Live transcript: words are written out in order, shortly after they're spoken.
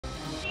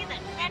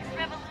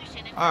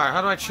Alright,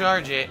 how do I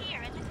charge it?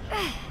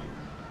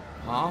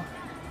 Huh?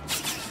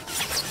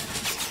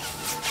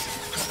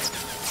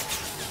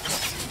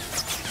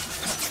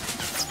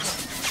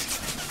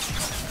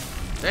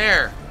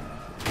 There.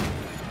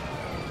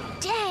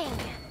 Dang.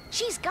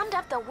 She's gummed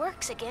up the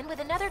works again with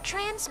another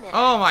transmitter.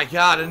 Oh my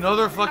god,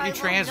 another fucking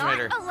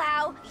transmitter. I will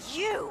not allow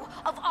you,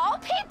 of all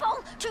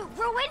people, to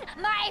ruin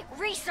my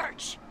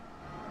research.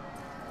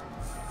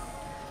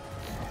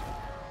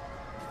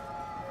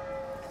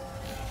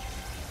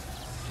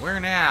 Where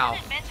now?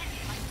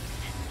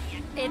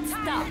 It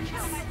stops.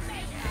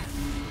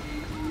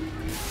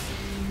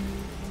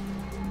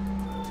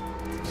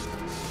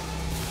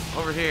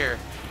 Over here.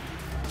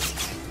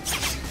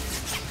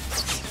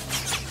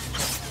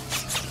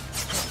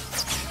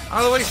 Out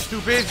of the way,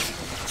 stupid.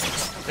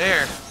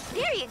 There.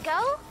 There you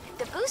go.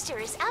 The booster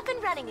is up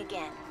and running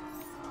again.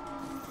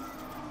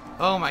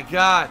 Oh my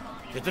god.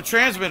 Get the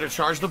transmitter,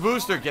 charge the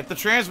booster. Get the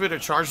transmitter,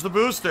 charge the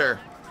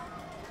booster.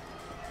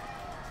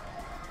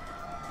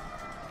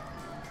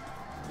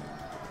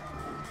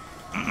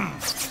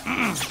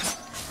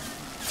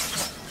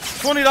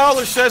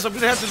 $20 says I'm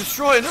gonna have to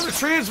destroy another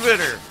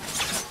transmitter.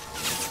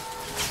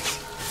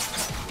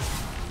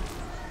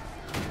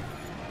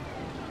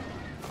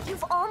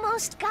 You've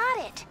almost got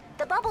it.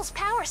 The bubble's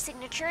power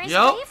signature is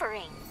Yep.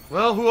 wavering.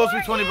 Well, who owes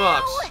me 20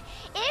 bucks?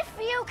 If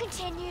you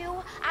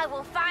continue, I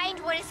will find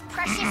what is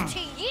precious to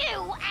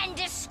you and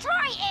destroy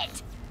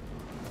it.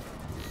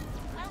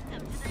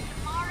 Welcome to the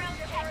Tomorrow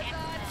Tech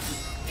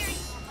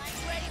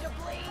Expo. Ready to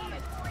bleed?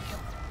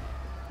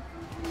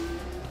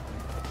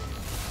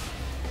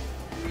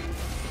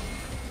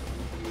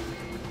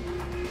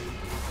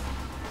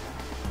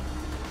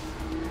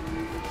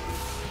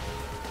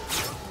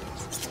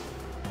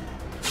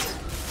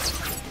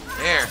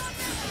 There.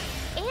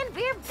 And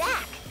we're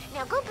back.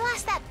 Now go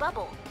blast that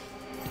bubble.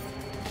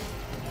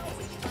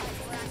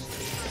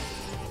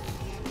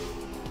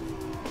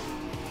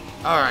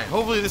 Alright,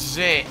 hopefully this is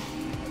it.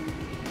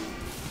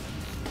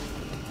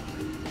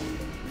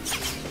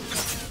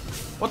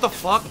 What the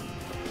fuck?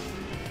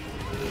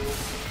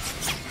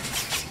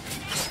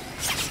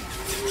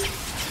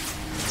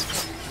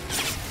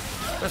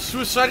 The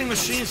suiciding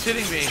machine's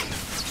hitting me.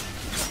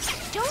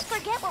 Don't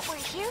forget what we're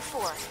here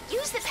for.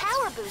 Use the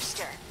power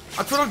booster.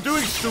 That's what I'm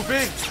doing,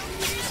 stupid.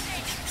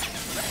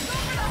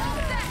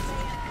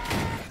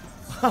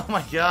 Oh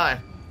my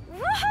god.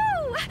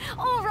 Woohoo!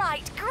 All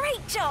right,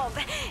 great job.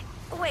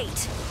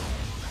 Wait.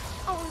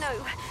 Oh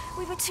no,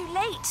 we were too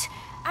late.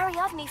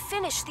 Ariadne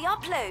finished the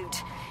upload.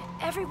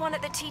 Everyone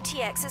at the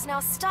TTX is now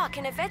stuck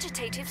in a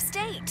vegetative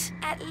state.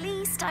 At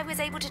least I was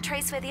able to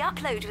trace where the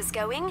upload was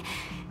going.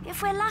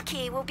 If we're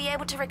lucky, we'll be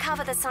able to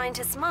recover the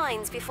scientists'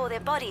 minds before their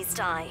bodies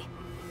die.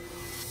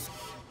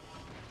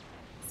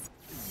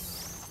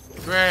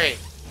 Great.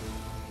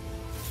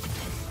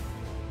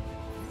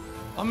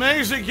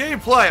 Amazing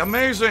gameplay.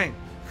 Amazing.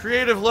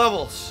 Creative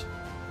levels.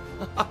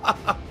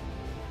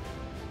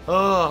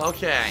 Oh,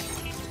 okay.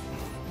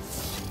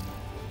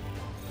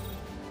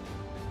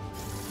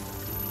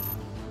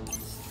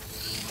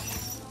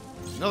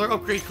 Another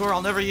upgrade core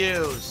I'll never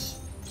use.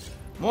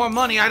 More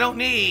money I don't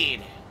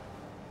need.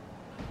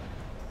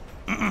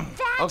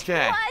 That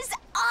Okay. was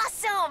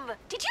awesome!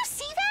 Did you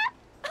see that?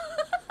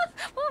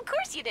 Well, of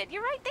course you did.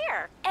 You're right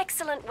there.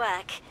 Excellent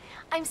work.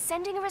 I'm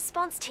sending a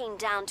response team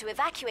down to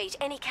evacuate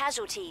any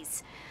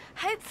casualties.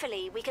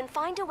 Hopefully, we can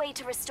find a way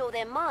to restore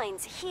their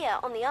minds here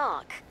on the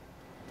Ark.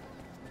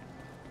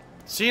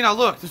 See, now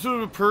look, this would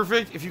have been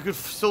perfect if you could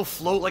still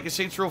float like a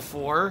Saints Row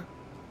 4.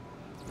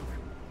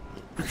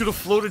 You could have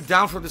floated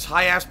down from this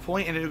high-ass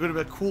point and it would have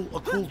been a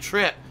cool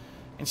trip.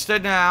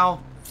 Instead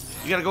now,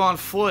 you gotta go on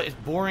foot. It's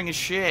boring as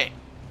shit.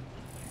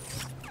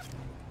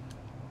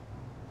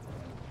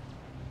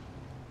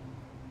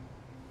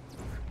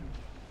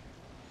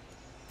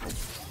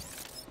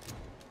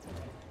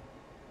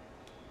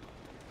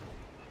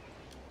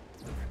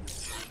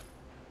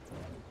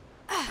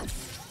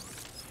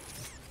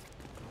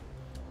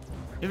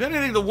 If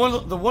anything, the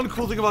one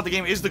cool thing about the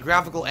game is the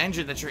graphical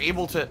engine, that you're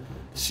able to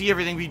see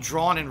everything be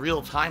drawn in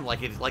real time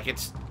like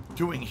it's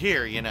doing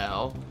here, you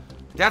know.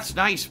 That's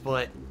nice,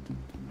 but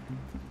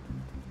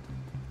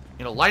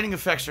you know, lighting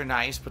effects are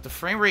nice, but the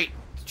frame rate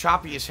is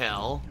choppy as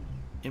hell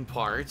in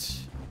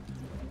parts.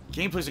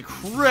 Gameplay's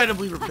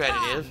incredibly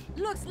repetitive.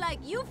 Looks like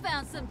you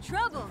found some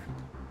trouble.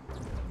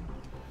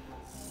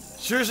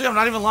 Seriously, I'm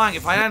not even lying.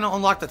 If I hadn't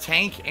unlocked the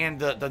tank and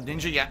the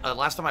ninja yet,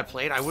 last time I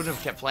played, I wouldn't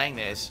have kept playing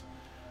this.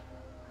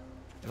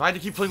 If I had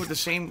to keep playing with the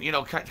same, you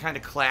know, kind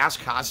of class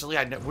constantly,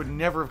 I would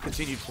never have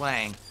continued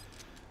playing.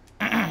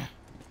 But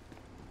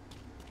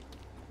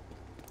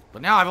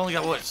now I've only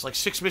got, what, it's like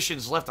 6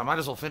 missions left. I might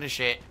as well finish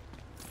it.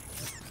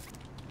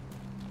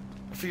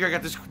 I figure I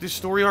got this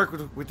story arc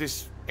with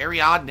this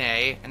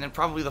Ariadne, and then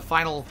probably the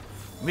final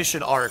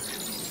mission arc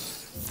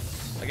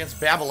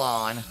against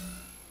Babylon.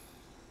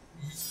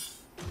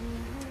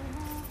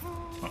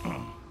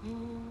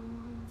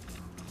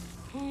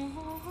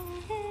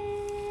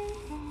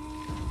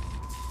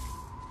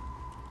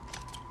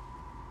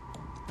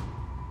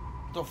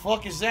 The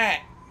fuck is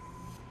that?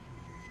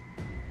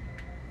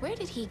 Where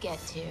did he get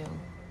to?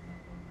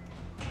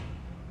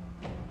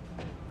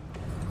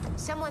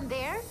 Someone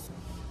there?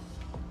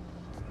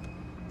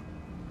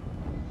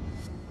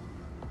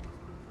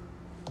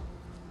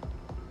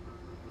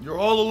 You're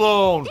all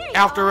alone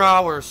after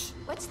hours.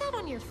 What's that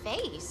on your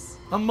face?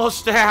 A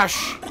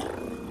mustache.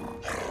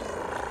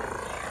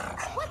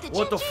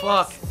 What the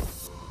fuck?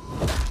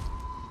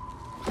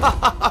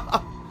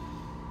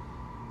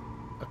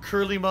 A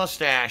curly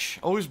mustache.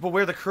 Always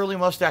beware the curly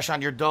mustache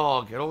on your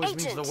dog. It always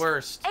means the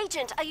worst.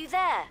 Agent, are you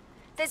there?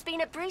 There's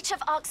been a breach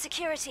of Ark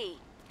security.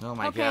 Oh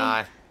my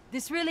god.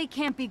 This really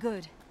can't be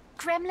good.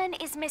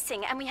 Gremlin is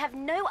missing, and we have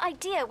no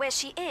idea where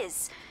she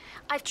is.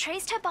 I've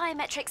traced her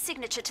biometric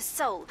signature to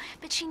Seoul,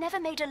 but she never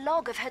made a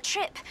log of her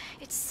trip.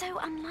 It's so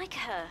unlike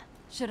her.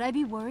 Should I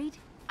be worried?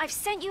 I've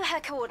sent you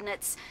her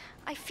coordinates.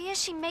 I fear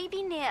she may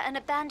be near an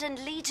abandoned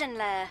Legion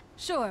lair.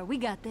 Sure, we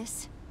got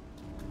this.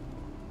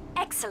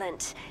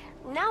 Excellent.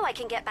 Now I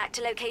can get back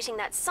to locating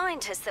that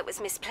scientist that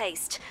was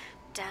misplaced.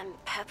 Damn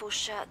purple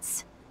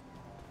shirts.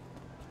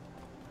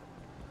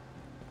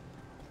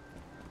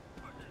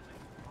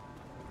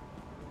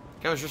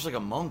 Guy was just like a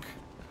monk.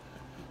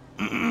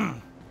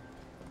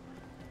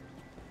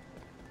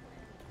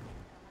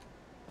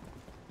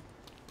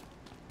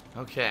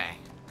 Okay.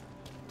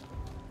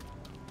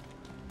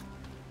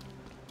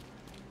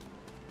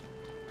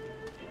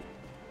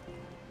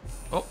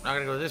 Oh, now I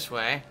gotta go this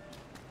way.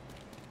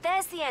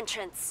 There's the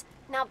entrance.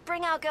 Now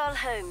bring our girl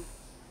home.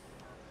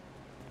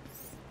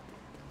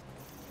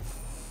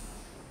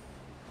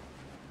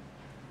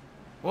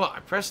 What? I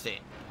pressed it.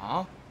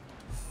 Huh?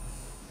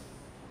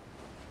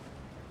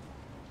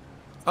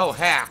 Oh,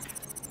 hack.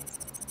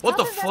 What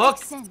the fuck?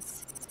 Make sense?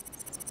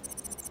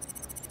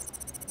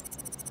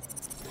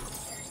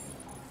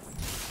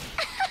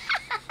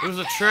 It was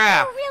a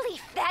trap. You really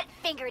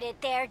fat-fingered it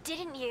there,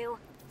 didn't you?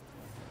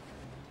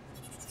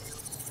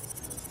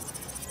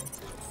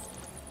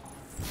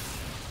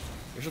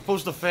 You're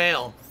supposed to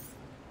fail.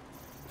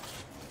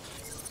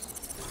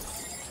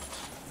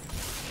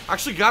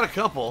 Actually got a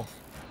couple.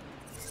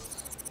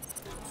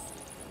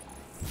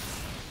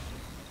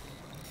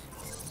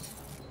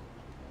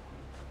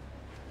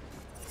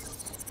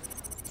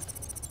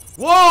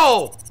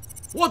 Whoa!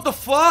 What the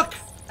fuck?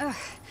 Ugh,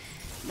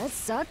 that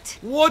sucked.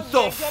 What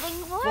the You're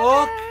getting fuck?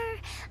 warmer.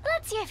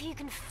 Let's see if you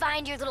can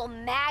find your little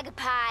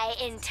magpie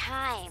in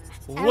time.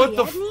 What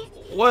the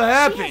Ariadne? what She has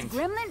happened?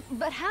 gremlin,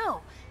 but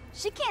how?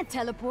 She can't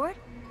teleport,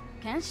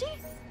 can she?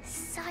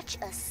 Such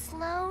a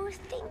slow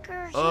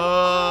thinker you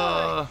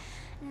are.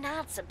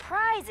 Not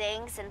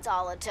surprising, since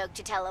all it took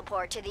to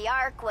teleport to the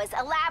Ark was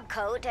a lab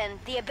coat and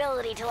the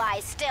ability to lie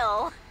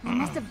still. They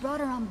must have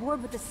brought her on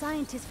board with the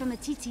scientists from the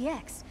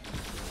TTX.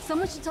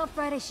 Someone should tell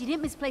Friday she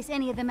didn't misplace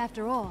any of them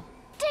after all.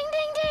 Ding,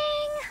 ding,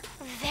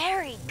 ding!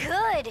 Very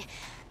good.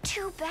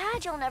 Too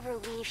bad you'll never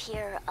leave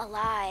here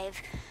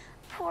alive.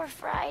 Poor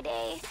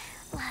Friday,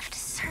 left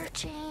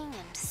searching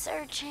and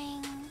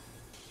searching.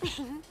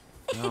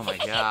 Oh my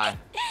god.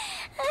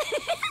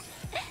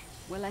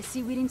 Well, I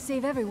see we didn't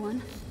save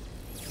everyone.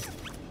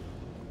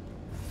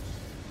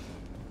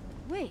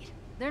 Wait,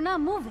 they're not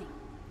moving.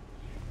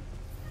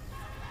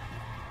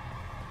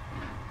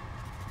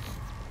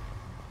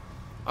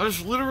 I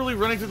was literally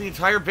running through the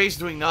entire base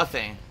doing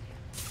nothing.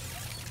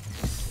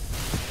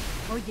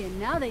 Oh yeah,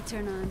 now they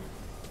turn on.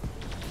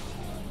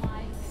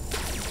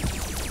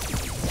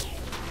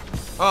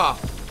 Oh,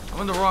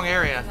 I'm in the wrong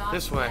area.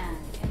 This way.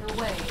 In the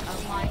way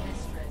of my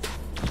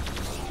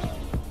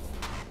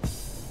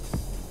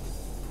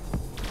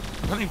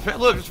mistress.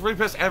 Look, it's running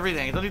past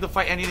everything. You don't need to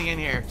fight anything in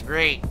here. It's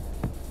great.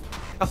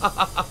 I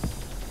must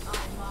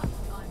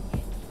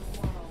unhinge the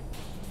world.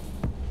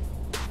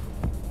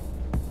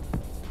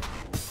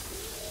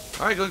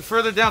 Alright, going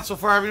further down. So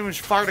far, I haven't even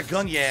fired a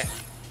gun yet.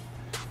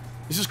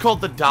 This is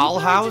called the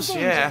Dollhouse?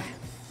 Yeah.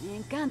 Me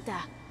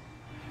encanta.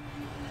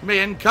 Me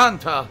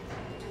encanta.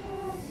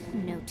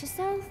 Note to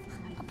self,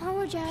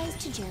 apologize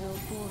to Gerald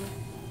for...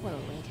 Whoa,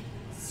 wait.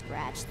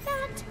 Scratch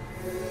that.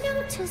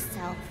 Note to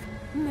self,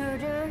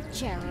 murder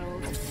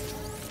Gerald.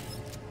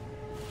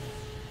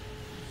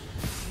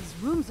 These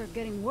rooms are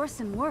getting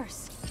worse and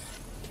worse.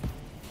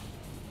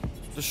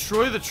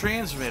 Destroy the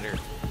transmitter.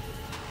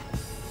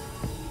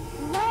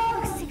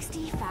 Log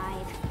 65.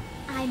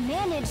 I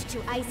managed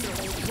to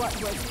isolate what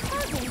was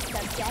causing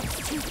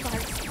subjects to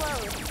fart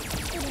explode.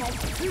 It has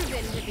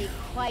proven to be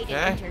quite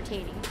an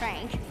entertaining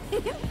prank.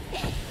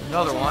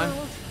 Another one.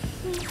 Gerald,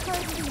 we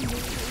hardly knew you.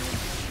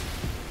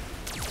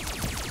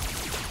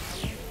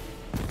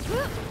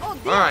 Oh,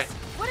 Alright.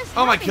 What is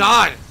Oh my happening?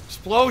 god!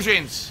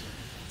 Explosions!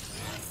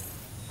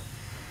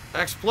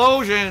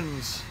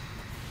 Explosions!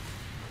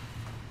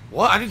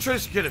 What? I didn't try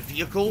to get a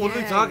vehicle? What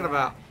are they talking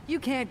about? You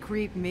can't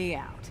creep me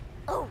out.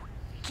 Oh,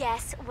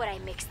 guess what I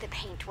mixed the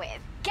paint with?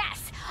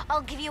 Guess!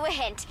 I'll give you a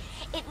hint.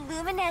 It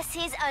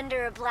luminesces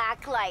under a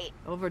black light.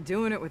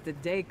 Overdoing it with the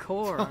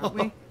decor, aren't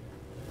we?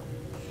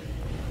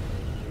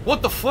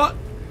 What the fuck?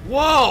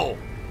 Whoa!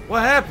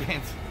 What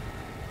happened?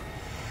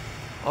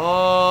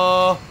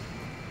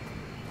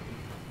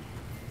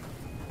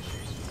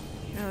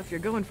 If you're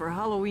going for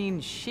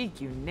Halloween chic,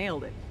 you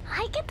nailed it.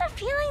 I get the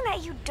feeling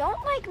that you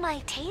don't like my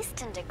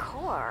taste in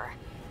decor.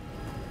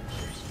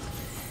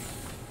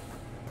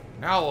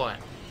 Now what?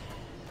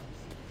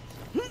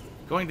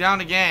 Going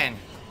down again.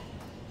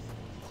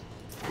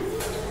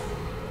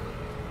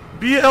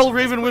 BL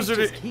Raven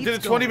Wizard did a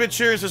 20-bit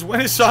cheer and says,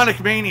 when is Sonic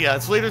Mania?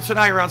 It's later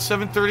tonight around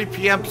 7:30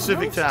 p.m.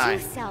 Pacific time.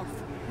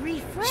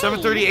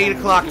 7:30, 8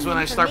 o'clock is when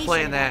I start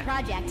playing that.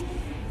 Project.